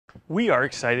We are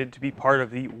excited to be part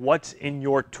of the What's in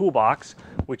Your Toolbox,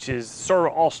 which is sort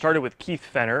of all started with Keith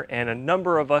Fenner, and a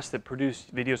number of us that produce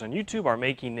videos on YouTube are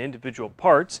making individual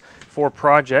parts for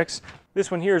projects. This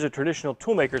one here is a traditional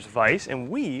toolmaker's vise, and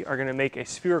we are going to make a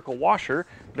spherical washer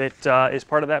that is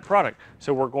part of that product.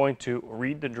 So we're going to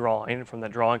read the drawing from the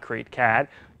drawing, create CAD,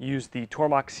 use the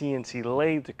Tormach CNC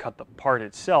lathe to cut the part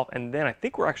itself, and then I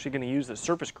think we're actually going to use the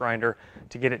surface grinder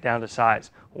to get it down to size.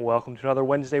 Welcome to another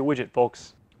Wednesday Widget,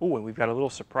 folks. Oh, and we've got a little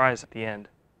surprise at the end.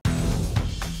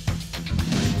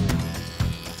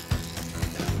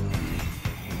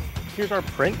 Here's our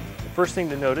print. The first thing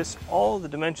to notice, all of the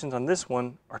dimensions on this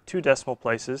one are 2 decimal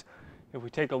places. If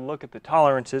we take a look at the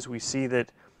tolerances, we see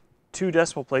that 2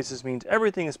 decimal places means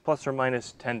everything is plus or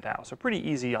minus 10thou. So pretty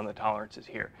easy on the tolerances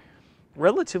here.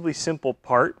 Relatively simple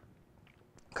part.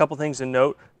 A couple things to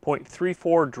note.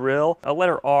 0.34 drill. A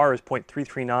letter R is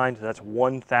 0.339, so that's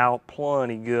 1 thou,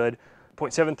 plenty good.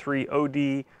 0.73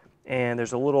 OD, and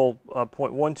there's a little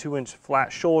 0.12 inch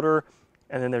flat shoulder,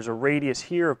 and then there's a radius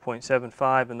here of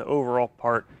 0.75, and the overall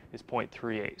part is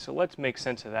 0.38. So let's make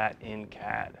sense of that in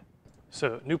CAD.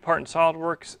 So new part in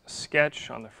SolidWorks, sketch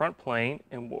on the front plane,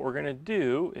 and what we're going to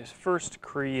do is first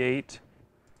create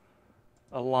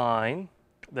a line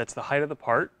that's the height of the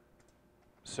part,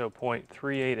 so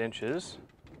 0.38 inches.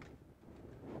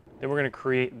 Then we're going to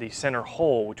create the center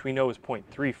hole, which we know is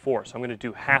 0.34. So I'm going to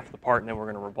do half the part and then we're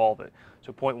going to revolve it.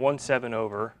 So 0.17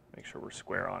 over, make sure we're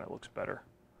square on it, looks better.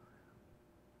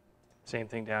 Same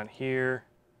thing down here.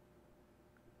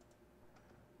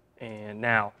 And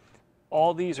now,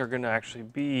 all these are going to actually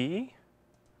be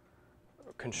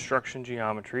construction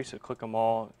geometry, so click them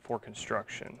all for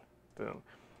construction. Boom.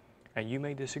 Now you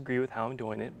may disagree with how I'm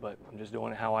doing it, but I'm just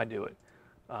doing it how I do it.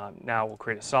 Now we'll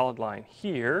create a solid line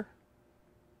here.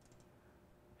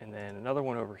 And then another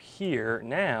one over here.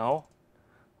 Now,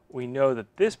 we know that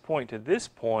this point to this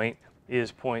point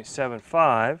is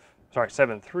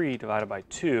 0.73 divided by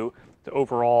 2, the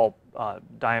overall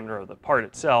diameter of the part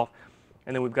itself.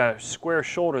 And then we've got a square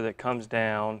shoulder that comes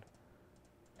down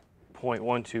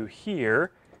 0.12 here.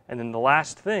 And then the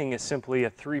last thing is simply a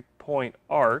 3-point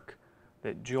arc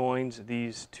that joins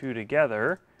these two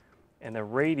together. And the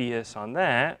radius on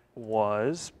that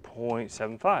was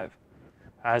 0.75.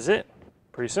 That's it.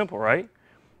 Pretty simple, right?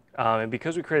 And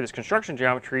because we created this construction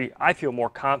geometry, I feel more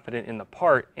confident in the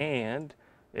part, and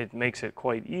it makes it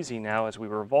quite easy now as we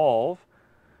revolve.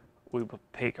 We will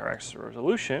take our extra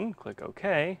resolution, click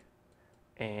OK,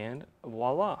 and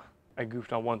voila. I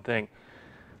goofed on one thing,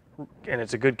 and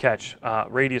it's a good catch.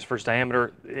 Radius versus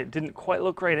diameter. It didn't quite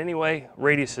look right anyway.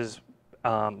 Radius is,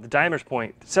 the diameter is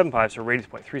 0.75, so radius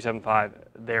 0.375.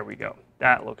 There we go.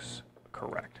 That looks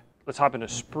correct. Let's hop into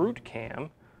Sprue Cam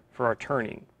for our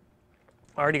turning.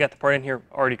 I already got the part in here,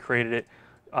 already created it.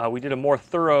 We did a more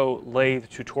thorough lathe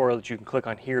tutorial that you can click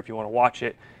on here if you want to watch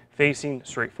it. Facing,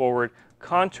 straightforward.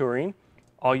 Contouring,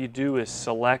 all you do is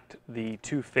select the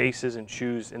 2 faces and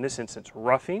choose, in this instance,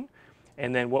 roughing.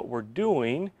 And then what we're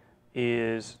doing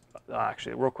is,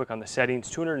 actually real quick on the settings,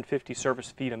 250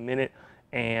 surface feet a minute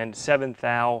and 7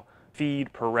 thou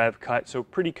feed per rev cut, so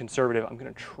pretty conservative. I'm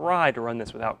going to try to run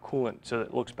this without coolant so that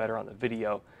it looks better on the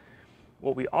video.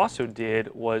 What we also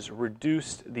did was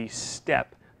reduce the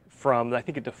step from, I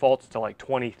think it defaults to like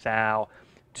 20 thou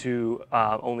to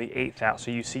only 8 thou. So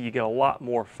you see you get a lot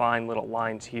more fine little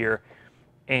lines here.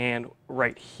 And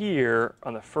right here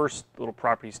on the first little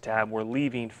properties tab, we're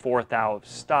leaving 4 thou of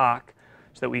stock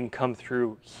so that we can come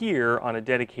through here on a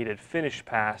dedicated finish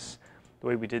pass. The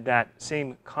way we did that,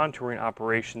 same contouring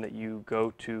operation that you go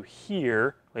to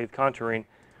here, lathe contouring.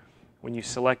 When you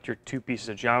select your 2 pieces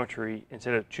of geometry,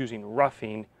 instead of choosing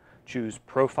roughing, choose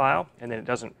profile, and then it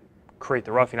doesn't create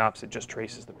the roughing opposite, it just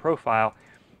traces the profile.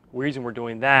 The reason we're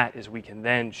doing that is we can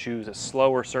then choose a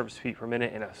slower surface feet per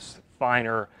minute and a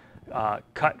finer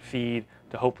cut feed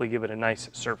to hopefully give it a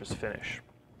nice surface finish.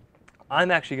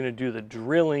 I'm actually going to do the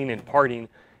drilling and parting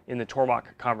in the Tormach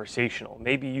conversational.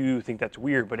 Maybe you think that's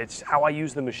weird, but it's how I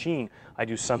use the machine. I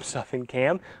do some stuff in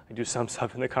CAM, I do some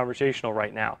stuff in the conversational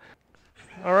right now.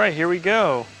 All right, here we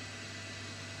go.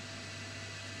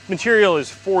 Material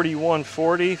is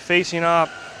 4140, facing op.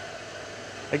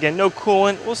 Again, no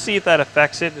coolant. We'll see if that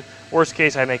affects it. Worst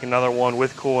case, I make another one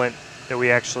with coolant that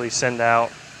we actually send out.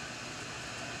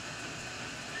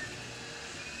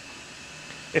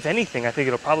 If anything, I think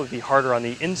it'll probably be harder on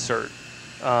the insert.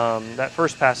 That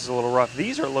first pass is a little rough.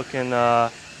 These are looking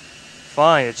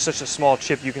fine. It's such a small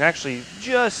chip. You can actually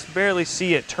just barely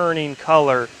see it turning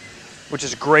color, which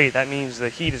is great. That means the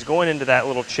heat is going into that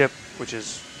little chip, which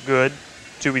is good.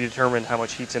 To be determined how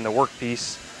much heat's in the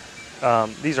workpiece.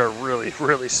 These are really,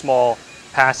 really small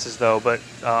passes though, but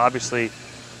obviously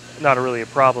not really a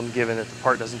problem given that the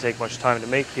part doesn't take much time to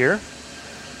make here.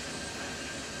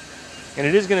 And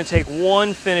it is going to take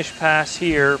one finish pass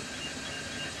here,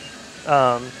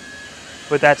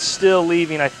 but that's still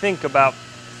leaving, I think, about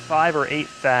 5 or 8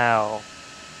 thou.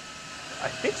 I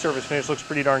think surface finish looks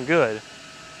pretty darn good.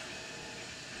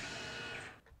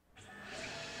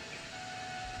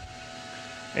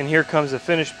 And here comes the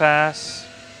finish pass.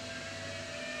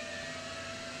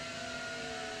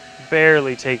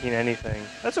 Barely taking anything.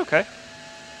 That's okay.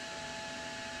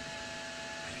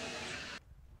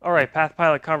 All right, Path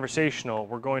Pilot Conversational.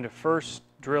 We're going to first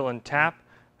drill and tap.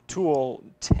 Tool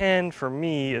 10 for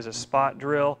me is a spot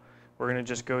drill. We're going to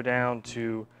just go down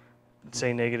to, let's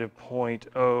say, negative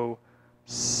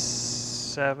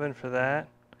 0.07 for that.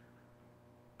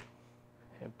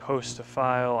 And post a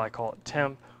file, I call it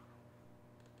temp.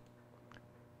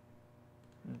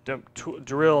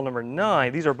 Drill number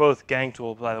 9, these are both gang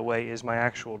tools, by the way, is my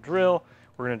actual drill.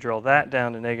 We're going to drill that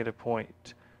down to negative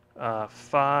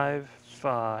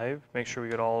 0.55. Make sure we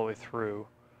get all the way through.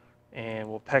 And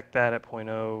we'll peck that at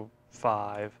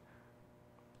 0.05.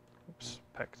 Oops,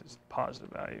 peck is positive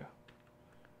value.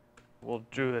 We'll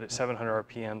do it at 700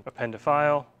 RPM. Append to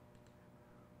file.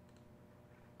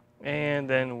 And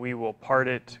then we will part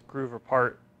it, groove or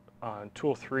part on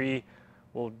tool 3.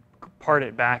 We'll part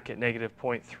it back at negative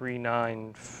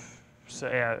 0.39, so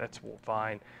yeah, that's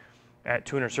fine, at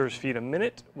 200 surface feet a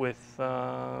minute with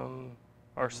our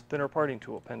thinner parting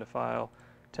tool. Pen to file,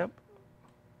 temp.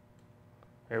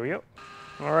 There we go.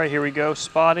 All right, here we go,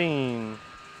 spotting.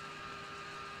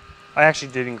 I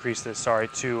actually did increase this, sorry,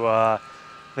 to I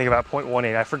think about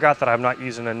 0.18. I forgot that I'm not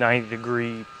using a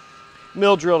 90-degree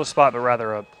mill drill to spot, but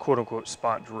rather a quote-unquote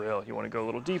spot drill. You want to go a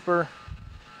little deeper.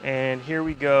 And here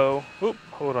we go. Oop,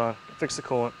 hold on. Fix the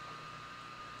coolant.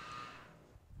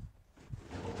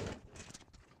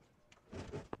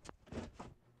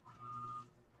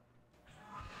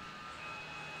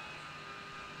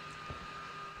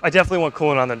 I definitely want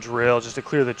coolant on the drill just to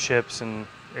clear the chips, and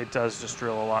it does just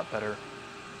drill a lot better.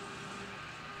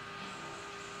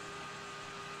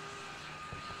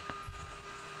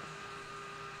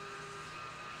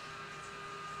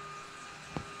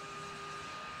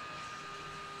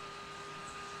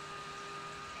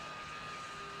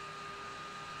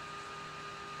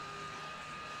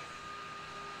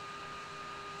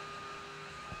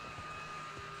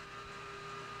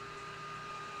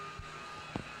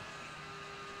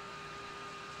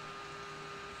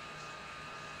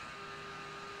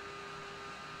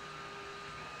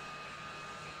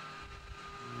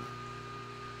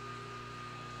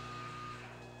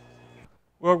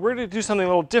 Well, we're going to do something a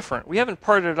little different. We haven't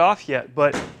parted it off yet,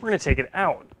 but we're going to take it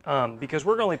out because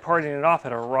we're only parting it off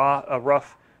at a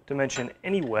rough dimension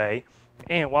anyway.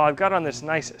 And while I've got on this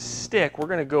nice stick, we're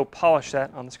going to go polish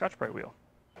that on the Scotch-Brite wheel.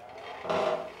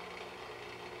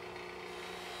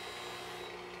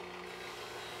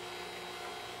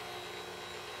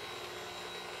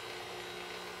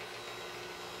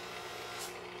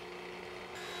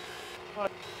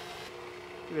 Look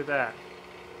at that.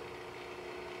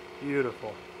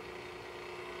 Beautiful.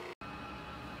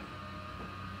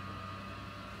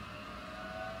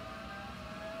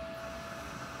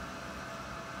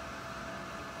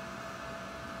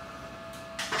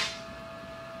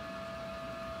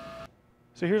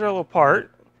 So here's our little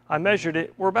part. I measured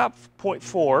it. We're about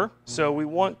 0.4, so we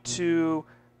want to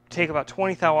take about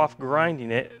 20 thou off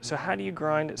grinding it. So how do you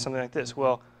grind it something like this?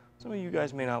 Well, some of you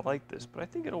guys may not like this, but I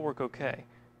think it'll work okay.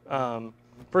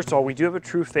 First of all, we do have a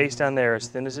true face down there, as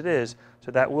thin as it is, so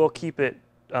that will keep it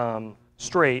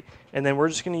straight. And then we're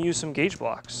just going to use some gauge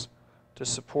blocks to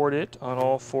support it on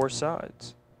all 4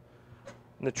 sides.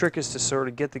 And the trick is to sort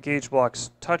of get the gauge blocks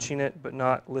touching it, but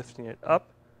not lifting it up.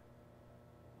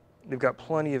 They've got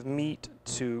plenty of meat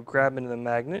to grab into the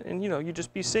magnet, and you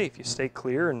just be safe. You stay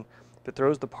clear, and if it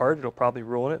throws the part, it'll probably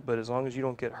ruin it, but as long as you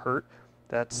don't get hurt,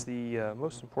 that's the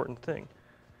most important thing.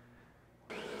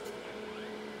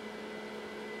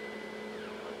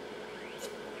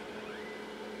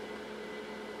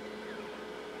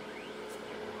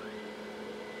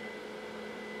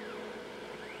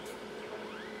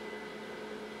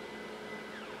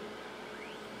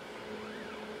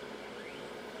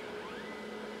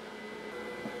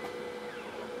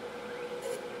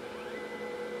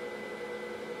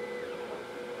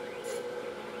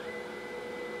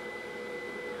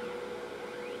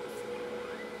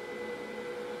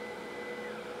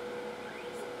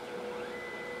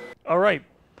 All right,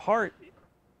 part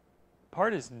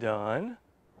is done.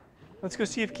 Let's go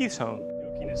see if Keith's home.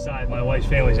 Okay, this side. My wife's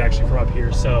family is actually from up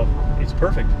here, so it's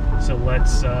perfect. So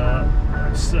let's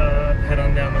head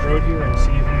on down the road here and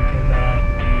see if we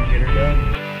can get her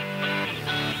done.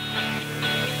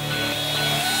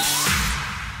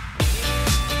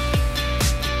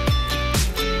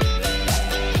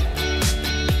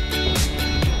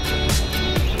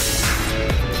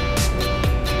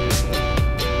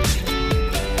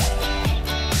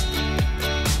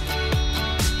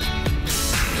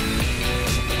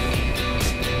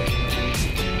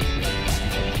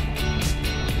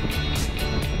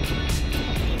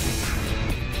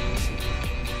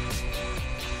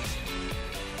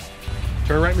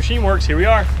 Turn right machine works, here we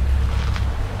are.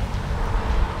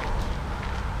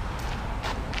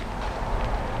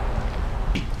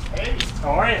 Hey, How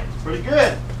are you? pretty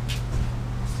good.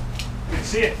 Good to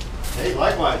see you. Hey,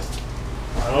 likewise.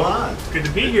 Come on. Good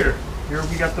to be here. Here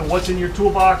we got the What's in Your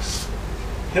Toolbox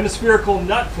Hemispherical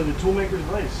nut for the toolmaker's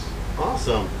vise.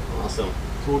 Awesome, awesome.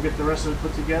 So we'll get the rest of it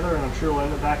put together, and I'm sure we'll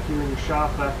end it back here in your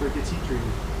shop after it gets heat treated.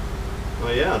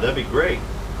 Oh yeah, that'd be great.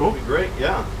 Cool. That'd be great,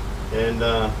 yeah.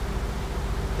 And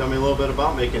tell me a little bit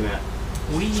about making that.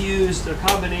 We used a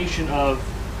combination of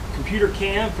computer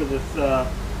cam for the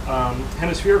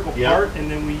hemispherical part, and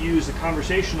then we used a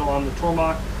conversational on the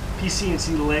Tormach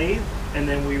CNC lathe, and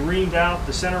then we reamed out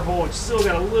the center hole. It's still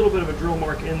got a little bit of a drill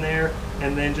mark in there,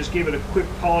 and then just gave it a quick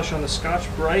polish on the Scotch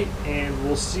Brite, and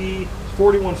we'll see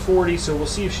 4140, so we'll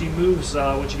see if she moves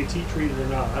when she gets heat treated or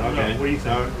not. I don't know. What do you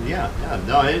think? Yeah.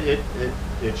 No,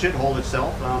 it should hold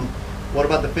itself. What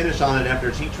about the finish on it after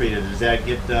it's heat treated? Does that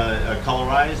get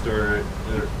colorized or?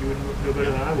 You would know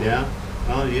better than I would. Yeah.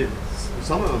 Well,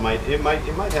 some of it might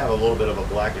have a little bit of a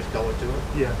blackish color to it.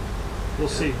 Yeah. We'll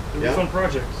see. It'll be a fun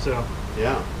project. So.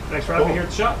 Yeah. Thanks for having me here at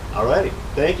the shop. Alrighty.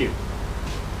 Thank you.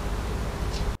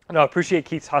 No, I appreciate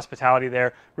Keith's hospitality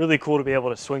there. Really cool to be able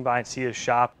to swing by and see his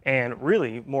shop. And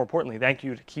really, more importantly, thank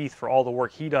you to Keith for all the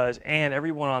work he does, and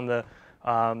everyone on the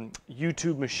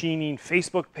YouTube Machining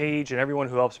Facebook page, and everyone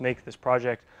who helps make this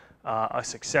project a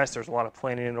success. There's a lot of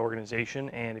planning and organization,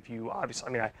 and if you obviously,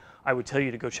 I mean, I would tell you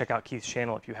to go check out Keith's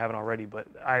channel if you haven't already, but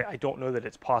I don't know that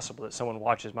it's possible that someone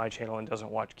watches my channel and doesn't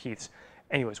watch Keith's.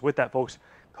 Anyways, with that, folks,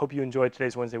 hope you enjoyed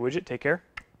today's Wednesday Widget. Take care.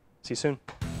 See you soon.